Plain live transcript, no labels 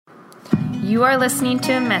You are listening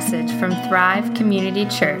to a message from Thrive Community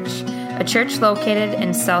Church, a church located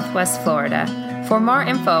in Southwest Florida. For more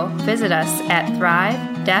info, visit us at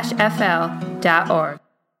thrive-fl.org.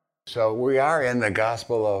 So we are in the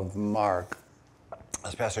Gospel of Mark,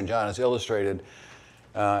 as Pastor John has illustrated,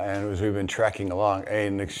 and as we've been tracking along,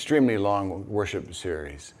 an extremely long worship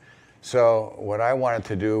series. So what I wanted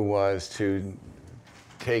to do was to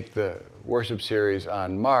take the worship series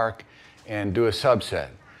on Mark and do a subset.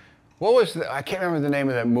 I can't remember the name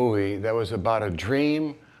of that movie that was about a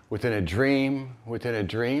dream within a dream within a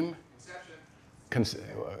dream?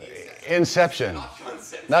 Inception.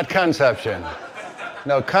 Not Conception.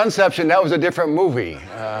 No, Conception, that was a different movie.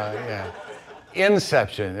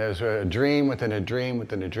 Inception. There's a dream within a dream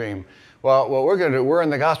within a dream. Well, what we're going to do, we're in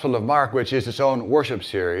the Gospel of Mark, which is its own worship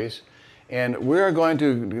series. And we're going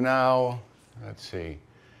to now, let's see,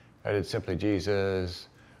 I did Simply Jesus.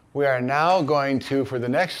 We are now going to, for the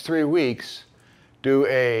next 3 weeks, do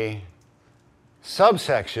a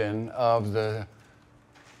subsection of the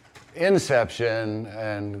Inception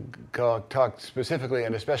and talk specifically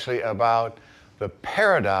and especially about the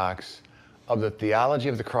paradox of the theology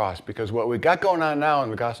of the cross. Because what we've got going on now in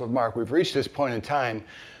the Gospel of Mark, we've reached this point in time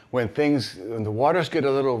when the waters get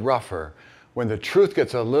a little rougher, when the truth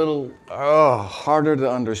gets a little harder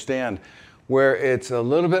to understand, where it's a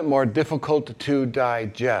little bit more difficult to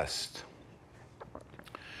digest.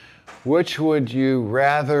 Which would you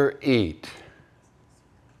rather eat?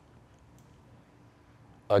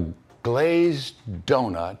 A glazed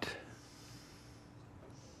donut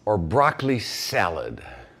or broccoli salad?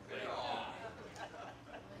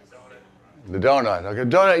 The donut. Okay,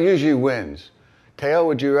 donut usually wins. Teo,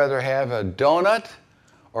 would you rather have a donut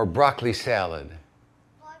or broccoli salad?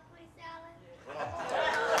 Broccoli salad.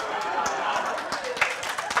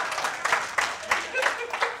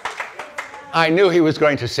 I knew he was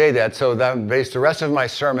going to say that, so that based the rest of my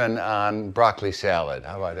sermon on broccoli salad.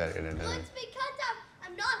 How about that? Well, it's because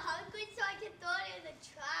I'm not hungry, so I can throw it in the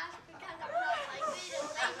trash because I'm not hungry.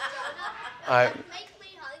 The late donut would make me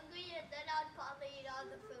hungry, and then I'd probably eat all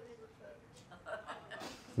the food in the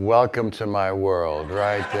fridge. Welcome to my world,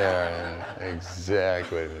 right there.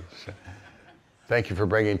 Exactly. Thank you for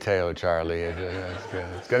bringing Teo, Charlie.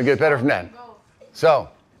 It's going to get better from that. So,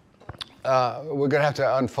 we're going to have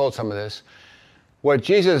to unfold some of this. What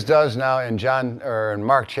Jesus does now in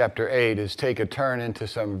Mark chapter 8 is take a turn into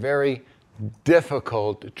some very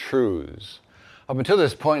difficult truths. Up until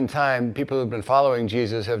this point in time, people who have been following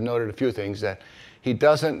Jesus have noted a few things: that he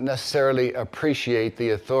doesn't necessarily appreciate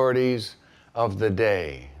the authorities of the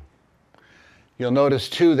day. You'll notice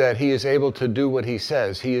too that he is able to do what he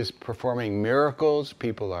says. He is performing miracles.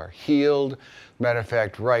 People are healed. Matter of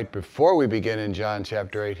fact, right before we begin in John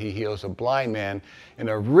chapter 8, he heals a blind man in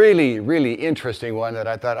a really, really interesting one that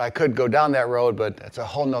I thought I could go down that road, but that's a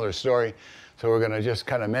whole nother story. So we're going to just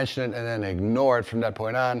kind of mention it and then ignore it from that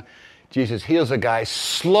point on. Jesus heals a guy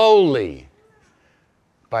slowly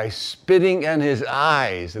by spitting in his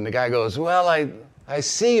eyes. And the guy goes, well, I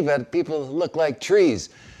see, but people look like trees,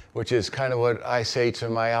 which is kind of what I say to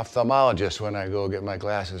my ophthalmologist when I go get my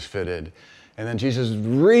glasses fitted. And then Jesus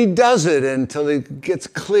redoes it until it gets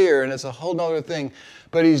clear, and it's a whole other thing.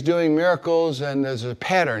 But he's doing miracles, and there's a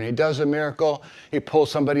pattern. He does a miracle, he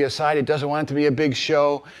pulls somebody aside, he doesn't want it to be a big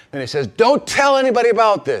show. Then he says, don't tell anybody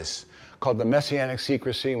about this, called the Messianic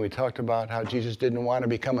secrecy. And we talked about how Jesus didn't want to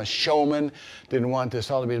become a showman, didn't want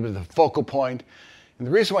this all to be the focal point. And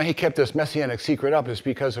the reason why he kept this Messianic secret up is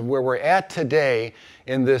because of where we're at today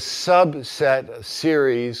in this subset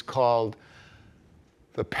series called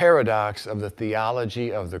The Paradox of the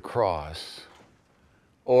Theology of the Cross,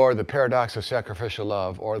 or the Paradox of Sacrificial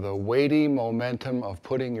Love, or the weighty momentum of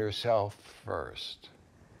putting yourself first.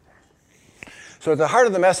 So at the heart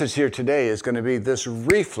of the message here today is going to be this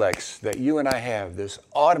reflex that you and I have, this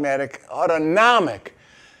autonomic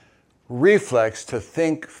reflex to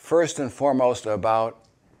think first and foremost about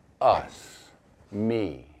us,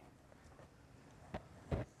 me.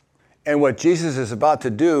 And what Jesus is about to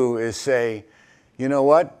do is say, you know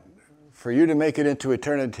what? For you to make it into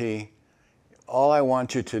eternity, all I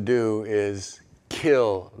want you to do is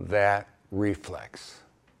kill that reflex.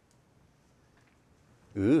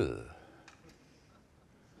 Ugh.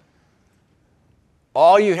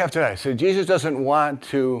 All you have to do. So Jesus doesn't want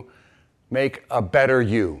to make a better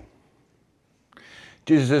you.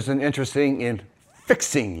 Jesus isn't interested in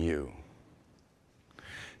fixing you.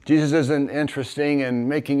 Jesus isn't interested in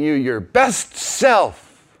making you your best self.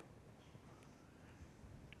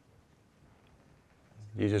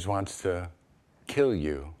 He just wants to kill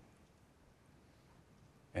you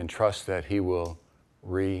and trust that he will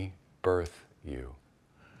rebirth you.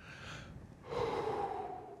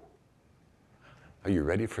 Are you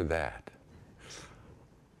ready for that?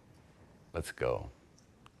 Let's go.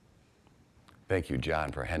 Thank you,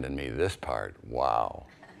 John, for handing me this part. Wow.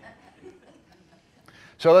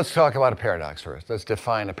 So let's talk about a paradox first. Let's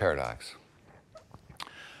define a paradox.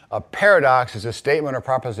 A paradox is a statement or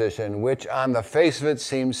proposition which on the face of it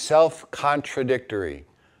seems self-contradictory,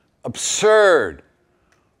 absurd,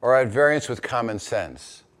 or at variance with common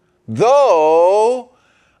sense. Though,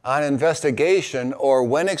 on investigation or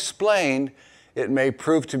when explained, it may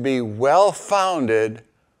prove to be well-founded,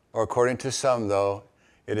 or according to some, though,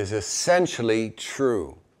 it is essentially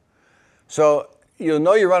true. So you'll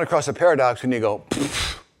know you run across a paradox when you go,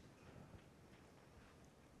 pfft.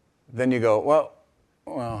 Then you go,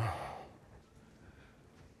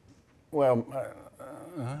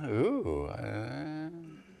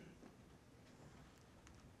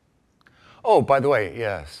 oh, by the way,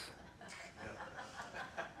 yes.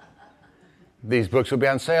 These books will be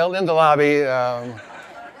on sale in the lobby. I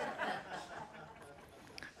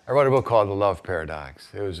wrote a book called The Love Paradox.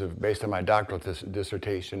 It was based on my doctoral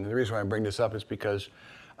dissertation. And the reason why I bring this up is because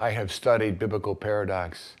I have studied biblical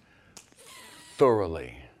paradox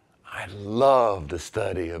thoroughly. I love the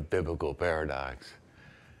study of biblical paradox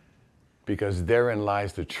because therein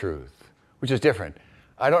lies the truth, which is different.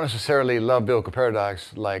 I don't necessarily love biblical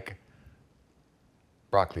paradox like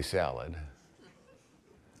broccoli salad,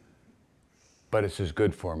 but it's as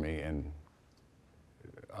good for me and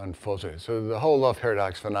unfolds it. So the whole love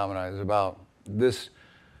paradox phenomenon is about this.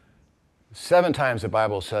 7 times the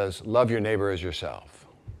Bible says, love your neighbor as yourself.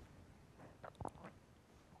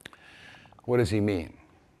 What does he mean?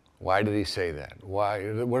 Why did he say that?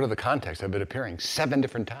 Why? What are the contexts of it appearing 7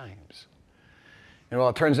 different times? And well,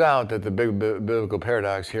 it turns out that the biblical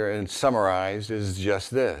paradox here, and summarized, is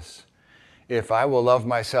just this. If I will love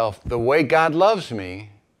myself the way God loves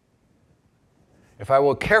me, if I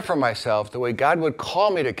will care for myself the way God would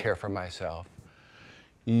call me to care for myself,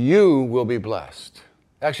 you will be blessed.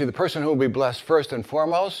 Actually, the person who will be blessed first and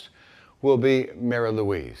foremost will be Mary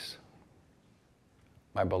Louise,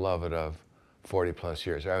 my beloved of 40 plus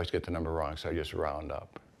years. I always get the number wrong, so I just round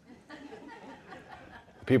up.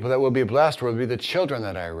 The people that will be blessed will be the children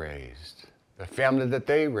that I raised, the family that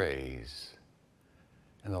they raise,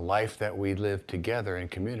 and the life that we live together in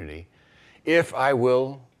community. If I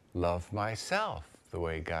will love myself the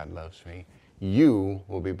way God loves me, you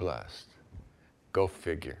will be blessed. Go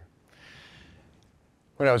figure.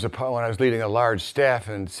 When I was leading a large staff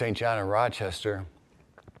in St. John and Rochester,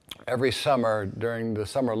 every summer during the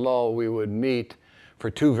summer lull, we would meet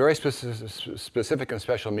for 2 very specific and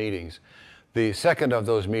special meetings. The second of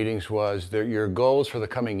those meetings was your goals for the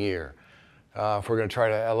coming year. If we're going to try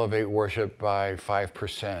to elevate worship by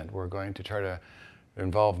 5%, we're going to try to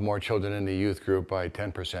involve more children in the youth group by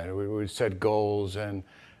 10%. We would set goals and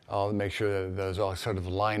make sure that those all sort of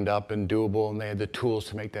lined up and doable, and they had the tools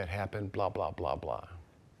to make that happen, blah, blah, blah, blah.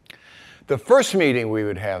 The first meeting we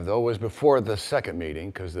would have, though, was before the second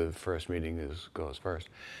meeting, because the first meeting goes first,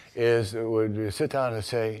 would sit down and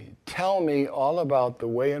say, tell me all about the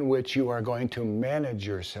way in which you are going to manage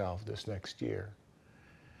yourself this next year.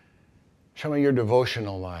 Show me your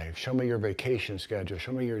devotional life. Show me your vacation schedule.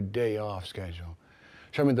 Show me your day off schedule.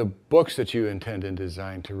 Show me the books that you intend and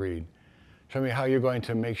design to read. Show me how you're going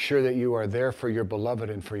to make sure that you are there for your beloved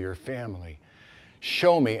and for your family.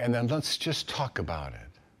 Show me, and then let's just talk about it.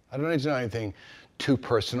 I don't need to know anything too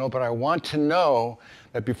personal, but I want to know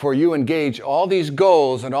that before you engage all these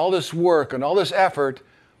goals and all this work and all this effort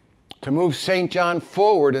to move St. John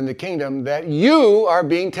forward in the kingdom, that you are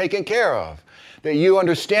being taken care of, that you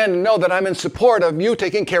understand and know that I'm in support of you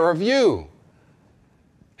taking care of you.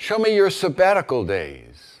 Show me your sabbatical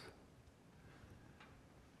days.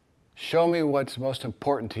 Show me what's most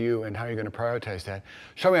important to you and how you're going to prioritize that.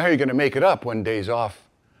 Show me how you're going to make it up when days off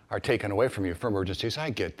are taken away from you for emergencies. I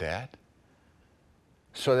get that.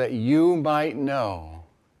 So that you might know,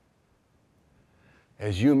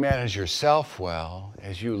 as you manage yourself well,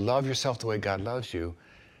 as you love yourself the way God loves you,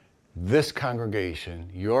 this congregation,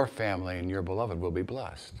 your family, and your beloved will be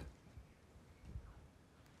blessed.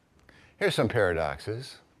 Here's some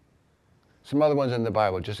paradoxes. Some other ones in the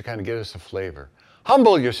Bible, just to kind of give us a flavor.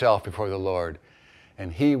 Humble yourself before the Lord,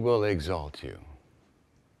 and He will exalt you.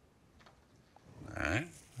 All right?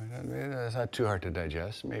 That's not too hard to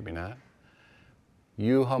digest, maybe not.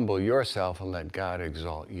 You humble yourself and let God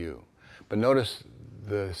exalt you. But notice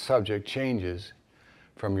the subject changes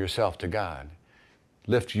from yourself to God.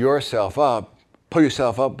 Lift yourself up, pull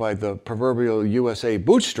yourself up by the proverbial USA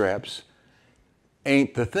bootstraps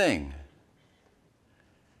ain't the thing.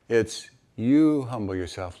 It's You humble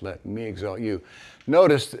yourself, let me exalt you.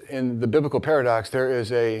 Notice in the biblical paradox, there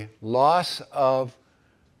is a loss of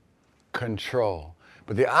control.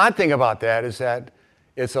 But the odd thing about that is that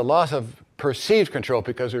it's a loss of perceived control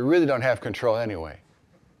because we really don't have control anyway.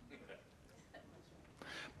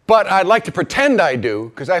 But I'd like to pretend I do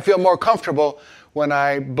because I feel more comfortable when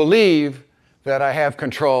I believe that I have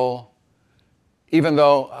control. Even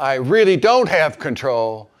though I really don't have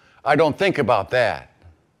control, I don't think about that.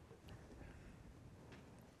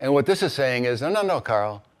 And what this is saying is, no,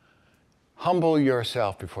 Carl. Humble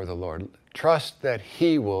yourself before the Lord. Trust that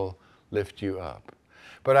He will lift you up.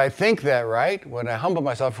 But I think that, right, when I humble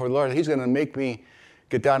myself before the Lord, He's going to make me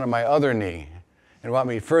get down on my other knee and want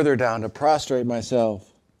me further down to prostrate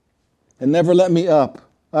myself and never let me up.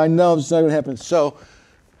 I know it's not going to happen. So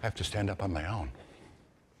I have to stand up on my own.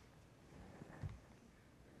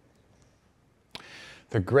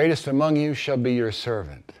 The greatest among you shall be your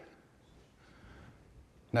servant.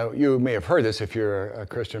 Now, you may have heard this if you're a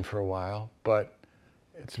Christian for a while, but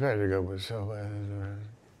it's better to go. So,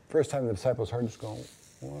 first time the disciples heard this, going,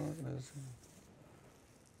 what is it?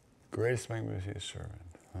 Greatest among you is your servant.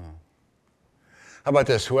 Huh. How about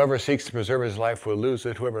this? Whoever seeks to preserve his life will lose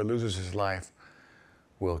it. Whoever loses his life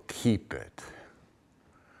will keep it.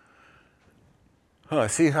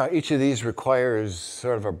 See how each of these requires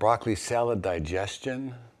sort of a broccoli salad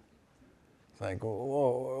digestion? It's like,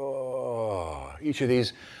 whoa. Each of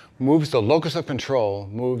these moves the locus of control,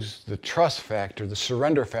 moves the trust factor, the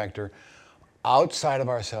surrender factor outside of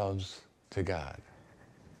ourselves to God.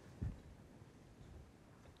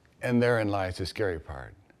 And therein lies the scary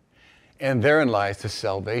part. And therein lies the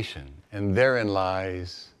salvation. And therein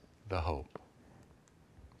lies the hope.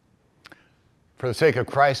 For the sake of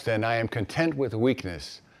Christ, then, I am content with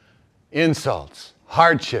weakness, insults,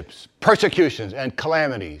 hardships, persecutions, and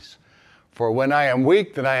calamities. For when I am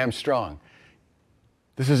weak, then I am strong.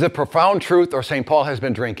 This is a profound truth, or St. Paul has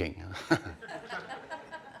been drinking.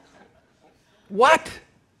 What?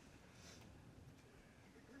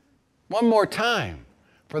 One more time.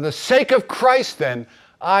 For the sake of Christ, then,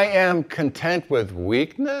 I am content with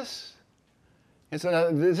weakness. This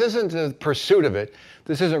isn't a pursuit of it.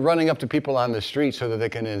 This isn't running up to people on the street so that they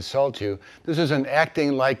can insult you. This isn't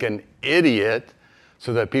acting like an idiot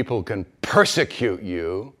so that people can persecute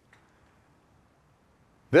you.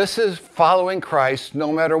 This is following Christ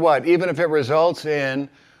no matter what, even if it results in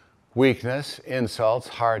weakness, insults,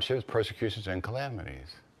 hardships, persecutions, and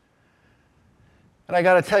calamities. And I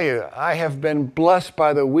got to tell you, I have been blessed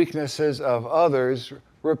by the weaknesses of others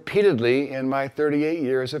repeatedly in my 38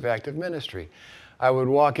 years of active ministry. I would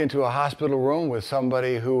walk into a hospital room with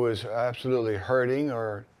somebody who was absolutely hurting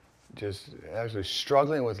or just actually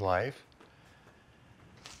struggling with life,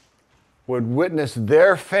 would witness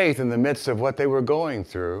their faith in the midst of what they were going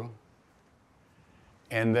through,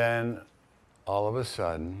 and then all of a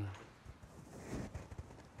sudden,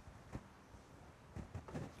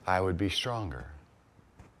 I would be stronger.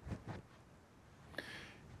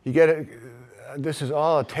 You get it? This is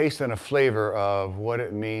all a taste and a flavor of what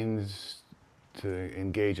it means to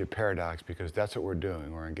engage a paradox, because that's what we're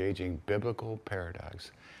doing. We're engaging biblical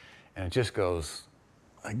paradox. And it just goes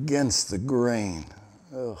against the grain.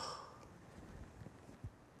 Ugh.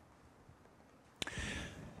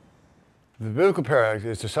 The biblical paradox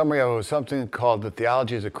is a summary of something called the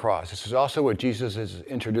theology of the cross. This is also what Jesus is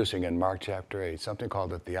introducing in Mark chapter 8, something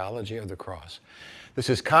called the theology of the cross. This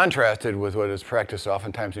is contrasted with what is practiced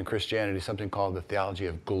oftentimes in Christianity, something called the theology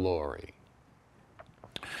of glory.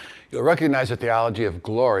 You'll recognize the theology of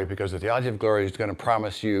glory because the theology of glory is going to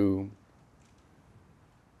promise you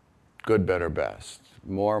good, better, best.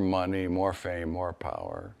 More money, more fame, more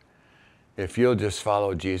power. If you'll just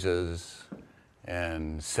follow Jesus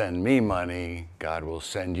and send me money, God will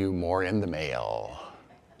send you more in the mail.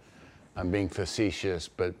 I'm being facetious,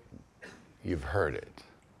 but you've heard it.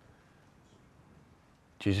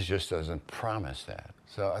 Jesus just doesn't promise that.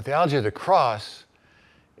 So a theology of the cross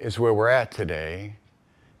is where we're at today,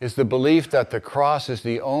 is the belief that the cross is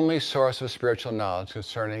the only source of spiritual knowledge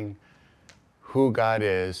concerning who God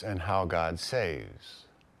is and how God saves.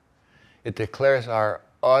 It declares our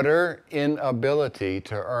utter inability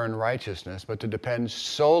to earn righteousness, but to depend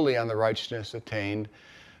solely on the righteousness attained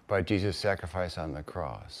by Jesus' sacrifice on the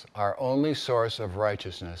cross. Our only source of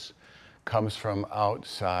righteousness comes from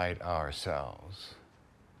outside ourselves.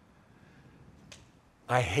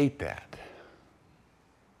 I hate that,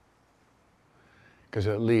 because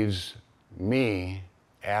it leaves me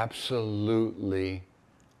absolutely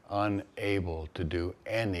unable to do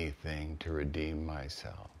anything to redeem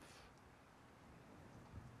myself.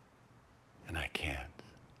 And I can't.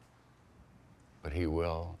 But He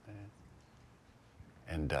will,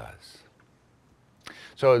 and does.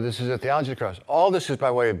 So this is a theology of the cross. All this is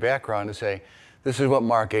by way of background to say, this is what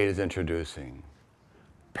Mark 8 is introducing.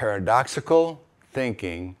 Paradoxical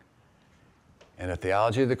thinking and a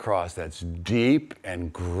theology of the cross that's deep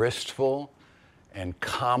and gristful and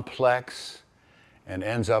complex and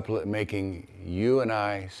ends up making you and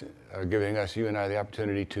I, or giving us, you and I, the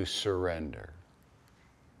opportunity to surrender.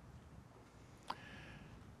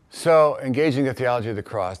 So, engaging the theology of the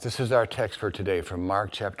cross, this is our text for today from Mark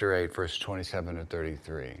chapter 8, verse 27 to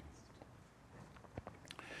 33.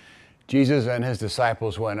 Jesus and his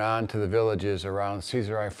disciples went on to the villages around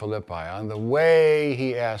Caesarea Philippi. On the way,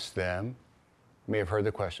 he asked them, you may have heard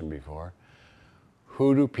the question before,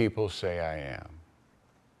 who do people say I am?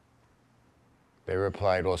 They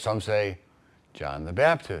replied, well, some say John the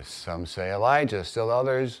Baptist, some say Elijah, still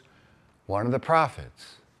others, one of the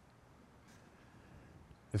prophets.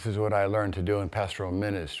 This is what I learned to do in pastoral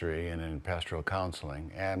ministry and in pastoral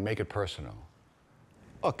counseling, and make it personal.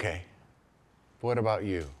 Okay, what about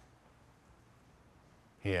you?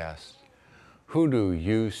 He asked, who do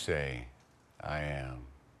you say I am?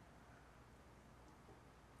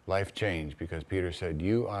 Life changed because Peter said,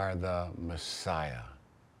 you are the Messiah.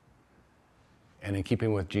 And in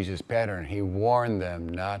keeping with Jesus' pattern, he warned them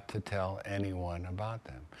not to tell anyone about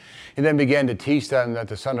them. He then began to teach them that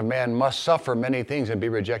the Son of Man must suffer many things and be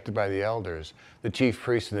rejected by the elders, the chief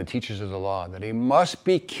priests, and the teachers of the law, that he must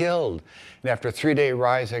be killed and after 3 days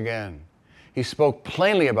rise again. He spoke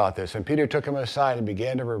plainly about this, and Peter took him aside and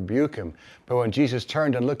began to rebuke him. But when Jesus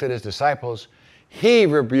turned and looked at his disciples, he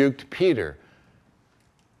rebuked Peter.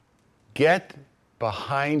 Get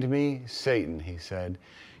behind me, Satan, he said.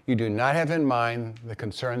 You do not have in mind the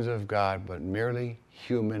concerns of God, but merely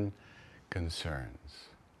human concerns.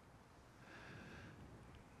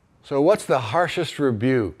 So what's the harshest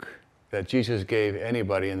rebuke that Jesus gave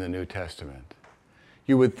anybody in the New Testament?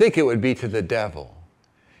 You would think it would be to the devil.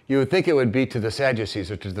 You would think it would be to the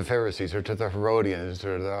Sadducees or to the Pharisees or to the Herodians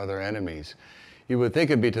or the other enemies. You would think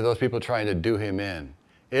it would be to those people trying to do him in.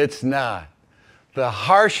 It's not. The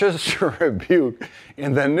harshest rebuke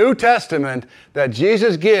in the New Testament that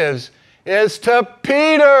Jesus gives is to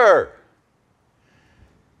Peter,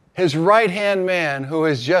 his right-hand man who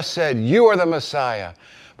has just said, you are the Messiah.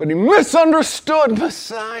 But he misunderstood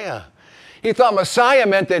Messiah. He thought Messiah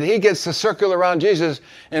meant that he gets to circle around Jesus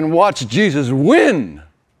and watch Jesus win.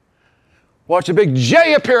 Watch a big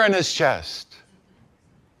J appear in his chest.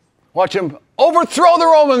 Watch him overthrow the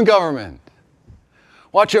Roman government.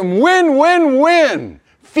 Watch him win, win, win.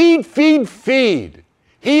 Feed, feed, feed.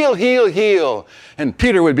 Heal, heal, heal. And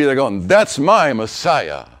Peter would be there going, that's my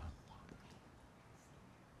Messiah.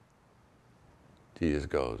 Jesus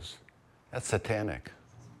goes, that's satanic.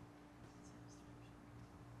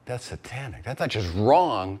 That's satanic. That's not just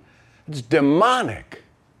wrong. It's demonic.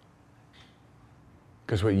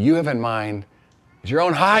 Because what you have in mind is your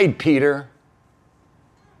own hide, Peter.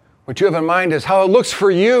 What you have in mind is how it looks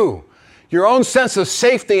for you. Your own sense of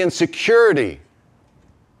safety and security.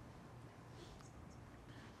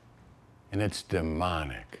 And it's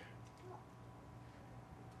demonic.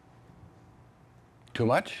 Too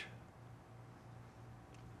much?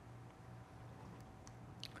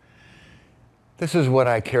 This is what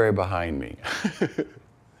I carry behind me.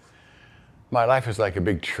 My life is like a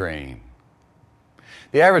big train.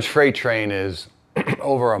 The average freight train is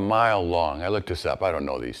over a mile long. I looked this up. I don't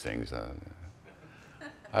know these things.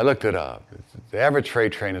 I looked it up. The average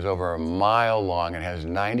freight train is over a mile long and has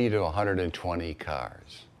 90 to 120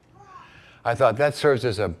 cars. I thought that serves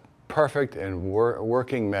as a perfect and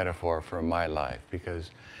working metaphor for my life,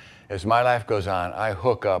 because as my life goes on, I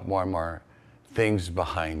hook up more and more things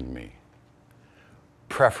behind me.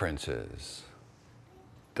 Preferences,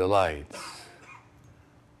 delights,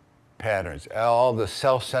 patterns, all the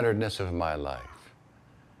self-centeredness of my life.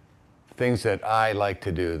 Things that I like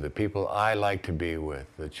to do, the people I like to be with,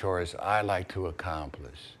 the chores I like to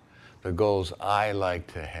accomplish, the goals I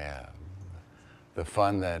like to have, the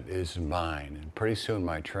fun that is mine. And pretty soon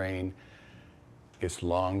my train gets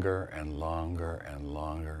longer and longer and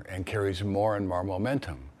longer and carries more and more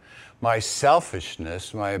momentum. My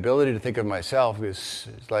selfishness, my ability to think of myself is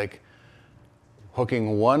like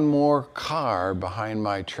hooking one more car behind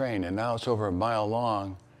my train, and now it's over a mile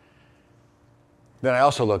long. Then I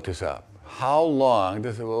also looked this up. How long,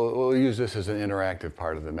 we'll use this as an interactive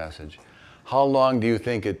part of the message. How long do you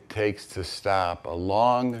think it takes to stop a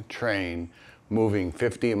long train moving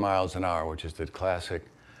 50 miles an hour, which is the classic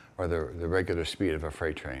or the regular speed of a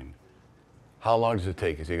freight train? How long does it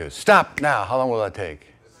take? He goes, stop now. How long will that take?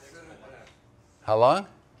 How long?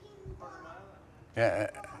 Yeah,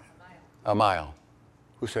 a mile.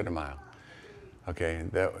 Who said a mile? Okay,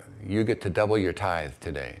 you get to double your tithe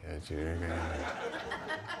today.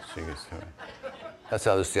 That's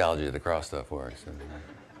how this theology of the cross stuff works.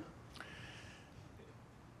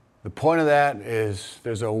 The point of that is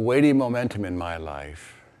there's a weighty momentum in my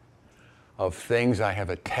life of things I have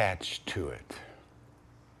attached to it.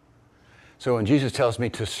 So when Jesus tells me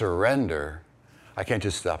to surrender, I can't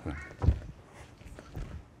just stop him.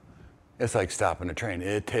 It's like stopping a train.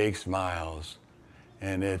 It takes miles,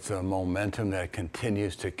 and it's a momentum that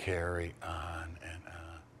continues to carry on and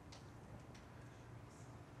on.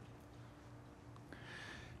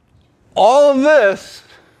 All of this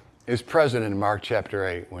is present in Mark chapter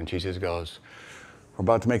 8 when Jesus goes, we're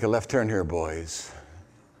about to make a left turn here, boys,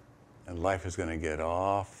 and life is going to get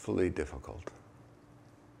awfully difficult.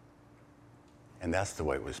 And that's the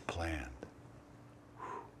way it was planned.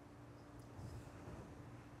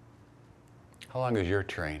 How long is your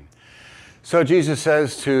train? So Jesus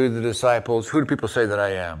says to the disciples, who do people say that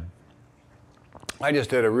I am? I just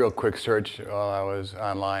did a real quick search while I was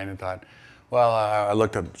online and thought, well, I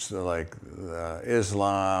looked up like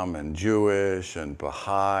Islam and Jewish and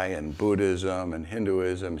Baha'i and Buddhism and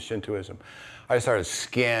Hinduism, Shintoism. I started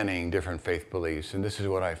scanning different faith beliefs, and this is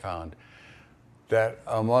what I found. That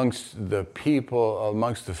amongst the people,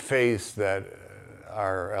 amongst the faiths that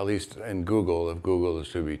are, at least in Google, if Google is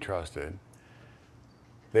to be trusted,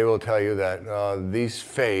 they will tell you that these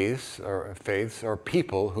faiths or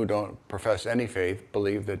people who don't profess any faith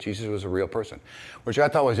believe that Jesus was a real person, which I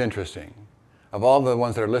thought was interesting. Of all the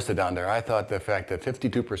ones that are listed down there, I thought the fact that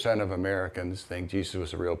 52% of Americans think Jesus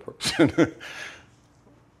was a real person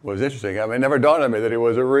was interesting. I mean, it never dawned on me that he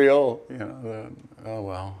was a real, oh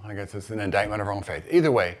well, I guess it's an indictment of our own faith.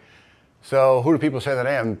 Either way, so who do people say that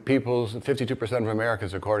I am? 52% of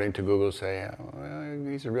Americans, according to Google, say, well,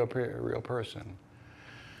 he's a real person.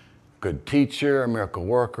 Good teacher, a miracle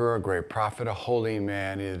worker, a great prophet, a holy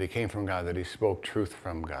man, that he came from God, that he spoke truth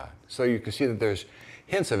from God. So you can see that there's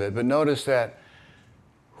hints of it, but notice that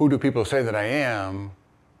who do people say that I am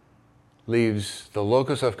leaves the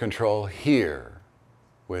locus of control here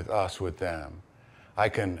with us, with them. I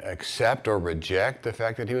can accept or reject the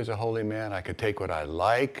fact that he was a holy man. I could take what I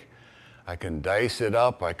like. I can dice it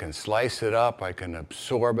up. I can slice it up. I can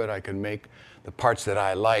absorb it. I can make the parts that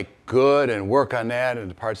I like good and work on that, and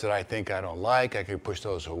the parts that I think I don't like, I can push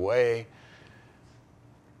those away.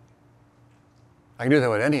 I can do that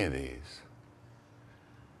with any of these.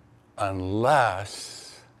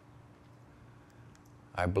 Unless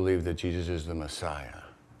I believe that Jesus is the Messiah.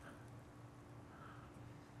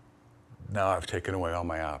 Now I've taken away all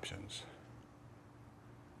my options.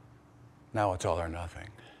 Now it's all or nothing.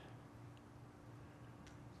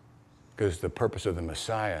 Because the purpose of the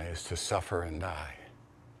Messiah is to suffer and die.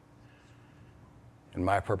 And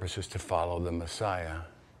my purpose is to follow the Messiah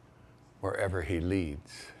wherever he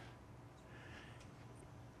leads.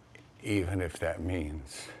 Even if that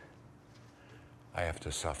means I have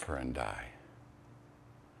to suffer and die.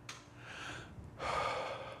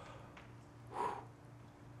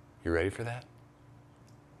 You ready for that?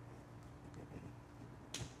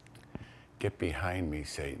 Get behind me,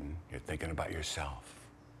 Satan. You're thinking about yourself.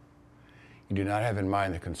 You do not have in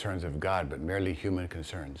mind the concerns of God, but merely human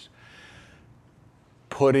concerns.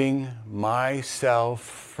 Putting myself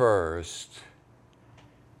first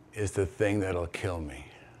is the thing that'll kill me.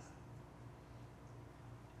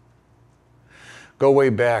 Go way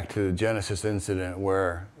back to the Genesis incident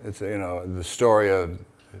where it's, the story of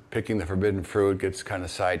picking the forbidden fruit gets kind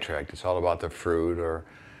of sidetracked. It's all about the fruit,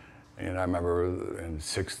 I remember in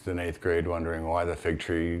 6th and 8th grade wondering why the fig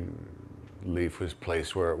tree leaf was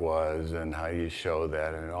placed where it was and how you show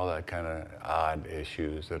that and all that kind of odd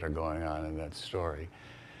issues that are going on in that story.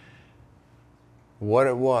 What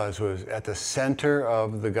it was at the center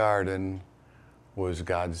of the garden was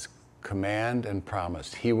God's command and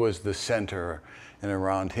promise. He was the center, and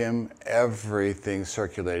around him everything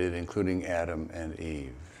circulated, including Adam and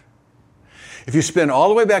Eve. If you spin all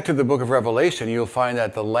the way back to the book of Revelation, you'll find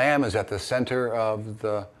that the Lamb is at the center of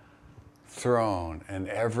the throne, and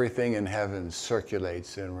everything in heaven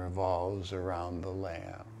circulates and revolves around the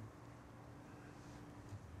Lamb.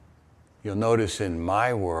 You'll notice in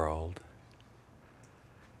my world,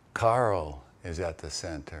 Carl is at the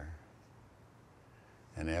center,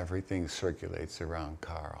 and everything circulates around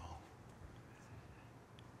Carl.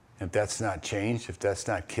 If that's not changed, if that's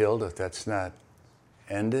not killed, if that's not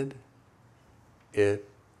ended, it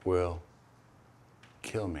will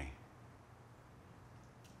kill me.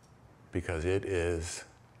 Because it is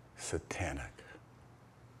satanic.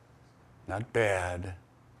 Not bad,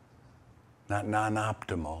 not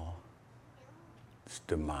non-optimal, it's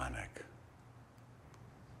demonic.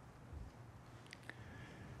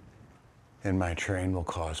 and my train will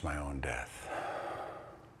cause my own death.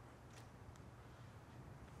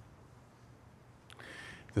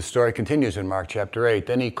 The story continues in Mark chapter 8.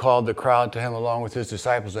 Then he called the crowd to him along with his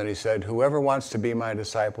disciples, and he said, whoever wants to be my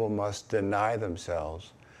disciple must deny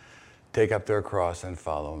themselves, take up their cross, and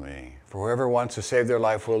follow me. For whoever wants to save their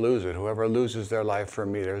life will lose it. Whoever loses their life for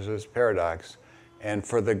me, there's this paradox, and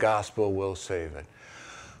for the gospel will save it.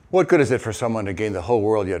 What good is it for someone to gain the whole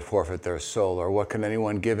world yet forfeit their soul? Or what can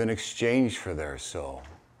anyone give in exchange for their soul?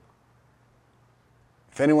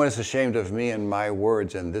 If anyone is ashamed of me and my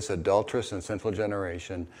words in this adulterous and sinful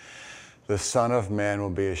generation, the Son of Man will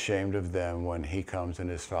be ashamed of them when he comes in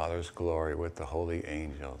his Father's glory with the holy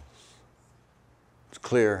angels. It's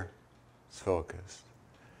clear, it's focused.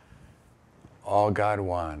 All God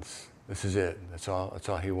wants, this is it, that's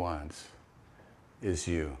all he wants, is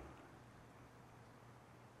you.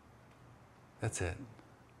 That's it.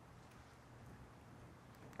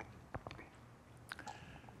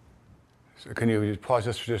 So can you pause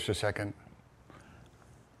this for just a second?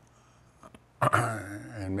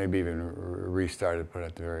 And maybe even restart it, put it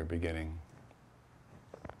at the very beginning.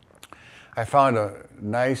 I found a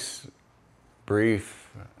nice, brief,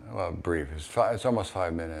 it's almost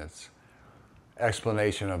 5 minutes,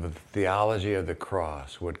 explanation of the theology of the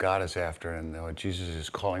cross, what God is after and what Jesus is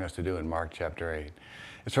calling us to do in Mark chapter 8.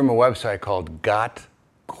 It's from a website called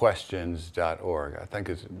gotquestions.org. I think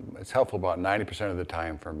it's helpful about 90% of the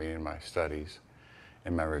time for me in my studies,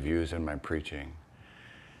 in my reviews, and my preaching.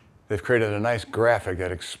 They've created a nice graphic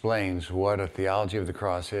that explains what a theology of the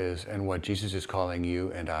cross is and what Jesus is calling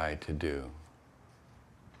you and I to do.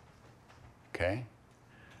 Okay?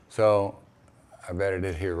 So I've added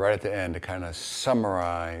it here right at the end to kind of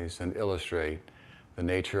summarize and illustrate the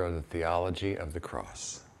nature of the theology of the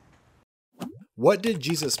cross. What did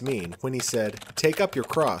Jesus mean when he said, "Take up your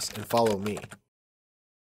cross and follow me"?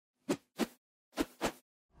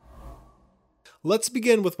 Let's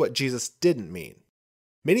begin with what Jesus didn't mean.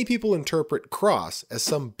 Many people interpret cross as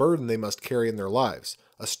some burden they must carry in their lives,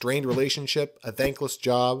 a strained relationship, a thankless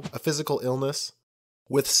job, a physical illness.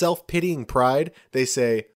 With self-pitying pride, they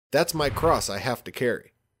say, "That's my cross I have to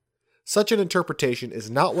carry." Such an interpretation is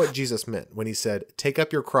not what Jesus meant when he said, "Take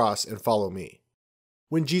up your cross and follow me."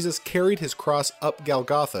 When Jesus carried his cross up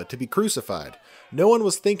Golgotha to be crucified, no one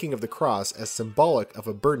was thinking of the cross as symbolic of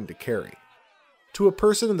a burden to carry. To a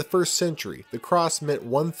person in the first century, the cross meant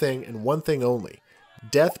one thing and one thing only: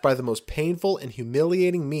 death by the most painful and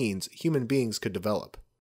humiliating means human beings could develop.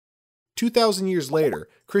 2,000 years later,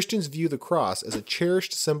 Christians view the cross as a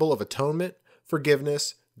cherished symbol of atonement,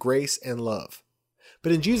 forgiveness, grace, and love.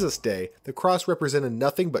 But in Jesus' day, the cross represented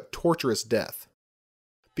nothing but torturous death.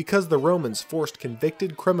 Because the Romans forced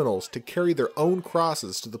convicted criminals to carry their own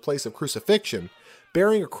crosses to the place of crucifixion,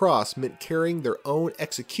 bearing a cross meant carrying their own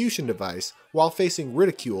execution device while facing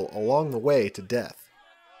ridicule along the way to death.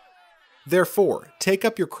 Therefore, take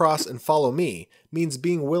up your cross and follow me means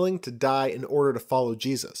being willing to die in order to follow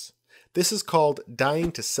Jesus. This is called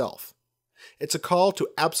dying to self. It's a call to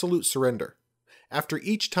absolute surrender. After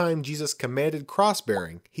each time Jesus commanded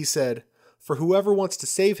cross-bearing, he said, "For whoever wants to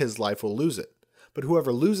save his life will lose it, but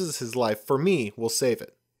whoever loses his life for me will save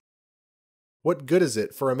it." What good is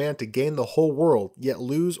it for a man to gain the whole world, yet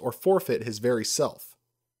lose or forfeit his very self?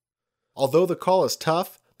 Although the call is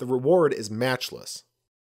tough, the reward is matchless.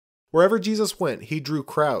 Wherever Jesus went, he drew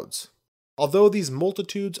crowds. Although these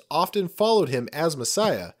multitudes often followed him as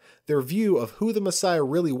Messiah, their view of who the Messiah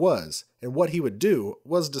really was and what he would do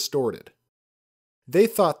was distorted. They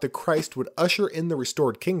thought the Christ would usher in the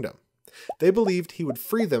restored kingdom. They believed he would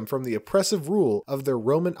free them from the oppressive rule of their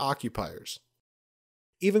Roman occupiers.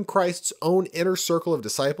 Even Christ's own inner circle of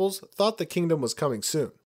disciples thought the kingdom was coming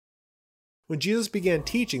soon. When Jesus began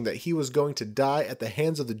teaching that he was going to die at the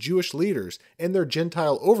hands of the Jewish leaders and their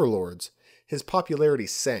Gentile overlords, his popularity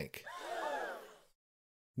sank.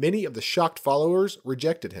 Many of the shocked followers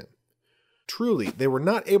rejected him. Truly, they were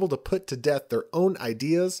not able to put to death their own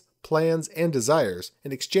ideas, plans, and desires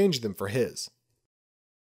and exchange them for his.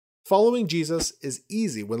 Following Jesus is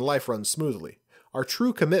easy when life runs smoothly. Our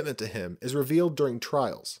true commitment to him is revealed during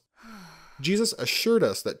trials. Jesus assured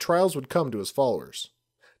us that trials would come to his followers.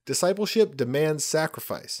 Discipleship demands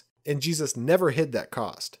sacrifice, and Jesus never hid that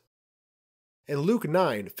cost. In Luke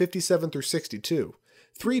 9:57-62,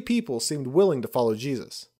 3 people seemed willing to follow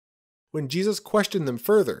Jesus. When Jesus questioned them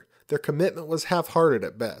further, their commitment was half-hearted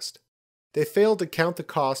at best. They failed to count the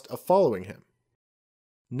cost of following him.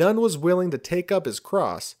 None was willing to take up his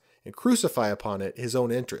cross and crucify upon it his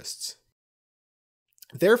own interests.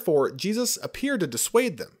 Therefore, Jesus appeared to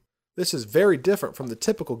dissuade them. This is very different from the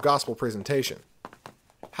typical gospel presentation.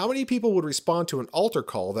 How many people would respond to an altar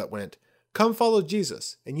call that went, Come follow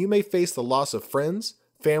Jesus, and you may face the loss of friends,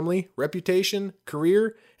 family, reputation,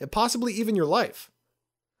 career, and possibly even your life.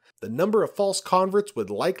 The number of false converts would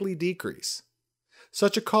likely decrease.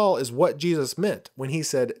 Such a call is what Jesus meant when he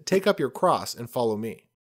said, "Take up your cross and follow me."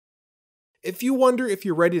 If you wonder if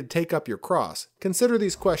you're ready to take up your cross, consider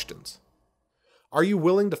these questions. Are you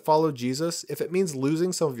willing to follow Jesus if it means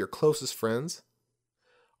losing some of your closest friends?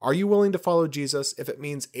 Are you willing to follow Jesus if it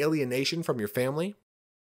means alienation from your family?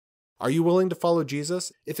 Are you willing to follow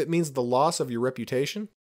Jesus if it means the loss of your reputation?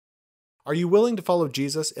 Are you willing to follow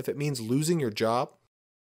Jesus if it means losing your job?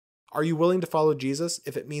 Are you willing to follow Jesus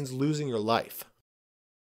if it means losing your life?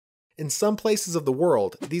 In some places of the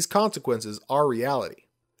world, these consequences are reality.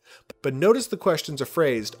 But notice the questions are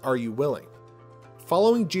phrased, "Are you willing?"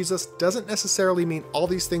 Following Jesus doesn't necessarily mean all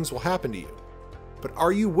these things will happen to you, but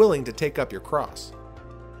are you willing to take up your cross?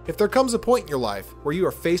 If there comes a point in your life where you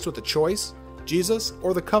are faced with a choice, Jesus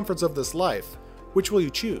or the comforts of this life, which will you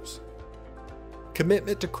choose?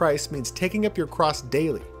 Commitment to Christ means taking up your cross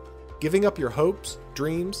daily, giving up your hopes,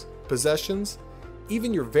 dreams, possessions,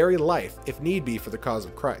 even your very life if need be for the cause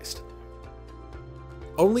of Christ.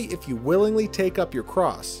 Only if you willingly take up your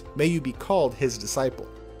cross may you be called his disciple.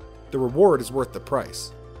 The reward is worth the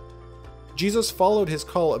price. Jesus followed his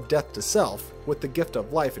call of death to self with the gift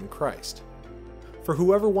of life in Christ. For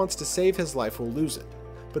whoever wants to save his life will lose it,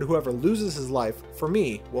 but whoever loses his life for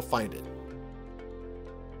me will find it.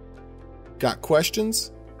 Got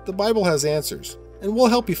questions? The Bible has answers, and we'll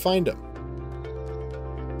help you find them.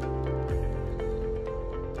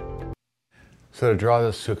 So to draw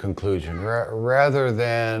this to a conclusion, rather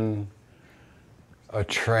than a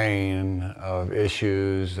train of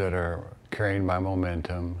issues that are carrying my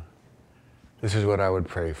momentum, this is what I would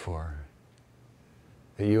pray for.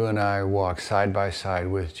 That you and I walk side by side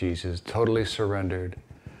with Jesus, totally surrendered,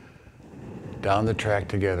 down the track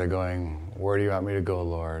together going, where do you want me to go,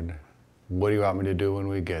 Lord? What do you want me to do when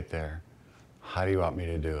we get there? How do you want me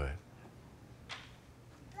to do it?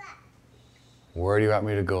 Where do you want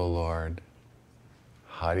me to go, Lord?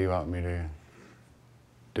 How do you want me to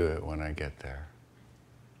do it when I get there?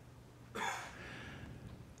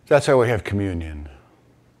 That's why we have communion.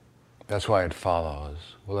 That's why it follows.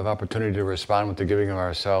 We'll have opportunity to respond with the giving of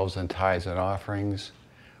ourselves and tithes and offerings.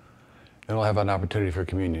 Then we'll have an opportunity for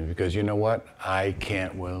communion because you know what? I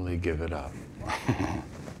can't willingly give it up. How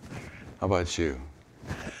about you?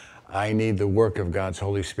 I need the work of God's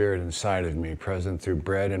Holy Spirit inside of me, present through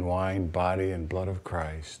bread and wine, body and blood of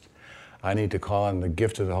Christ. I need to call on the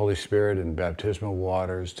gift of the Holy Spirit and baptismal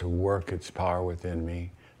waters to work its power within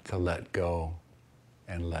me, to let go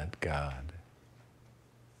and let God.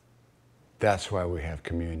 That's why we have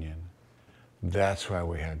communion. That's why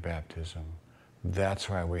we have baptism. That's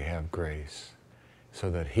why we have grace,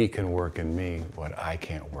 so that he can work in me what I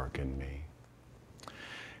can't work in me.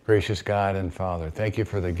 Gracious God and Father, thank you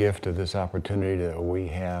for the gift of this opportunity that we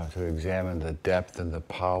have to examine the depth and the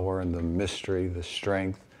power and the mystery, the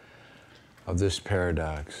strength of this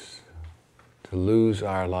paradox, to lose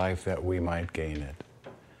our life that we might gain it.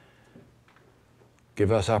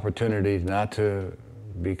 Give us opportunity not to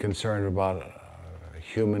be concerned about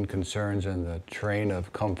human concerns and the train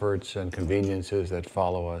of comforts and conveniences that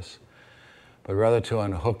follow us, but rather to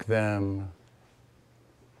unhook them,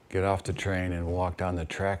 get off the train and walk down the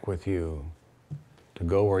track with you, to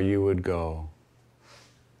go where you would go,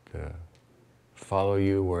 to follow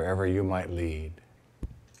you wherever you might lead,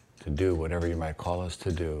 to do whatever you might call us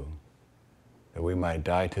to do, that we might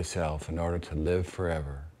die to self in order to live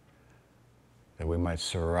forever, that we might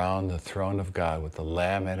surround the throne of God with the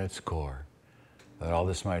Lamb at its core, that all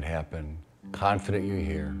this might happen, confident you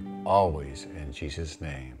hear, always in Jesus'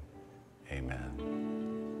 name. Amen.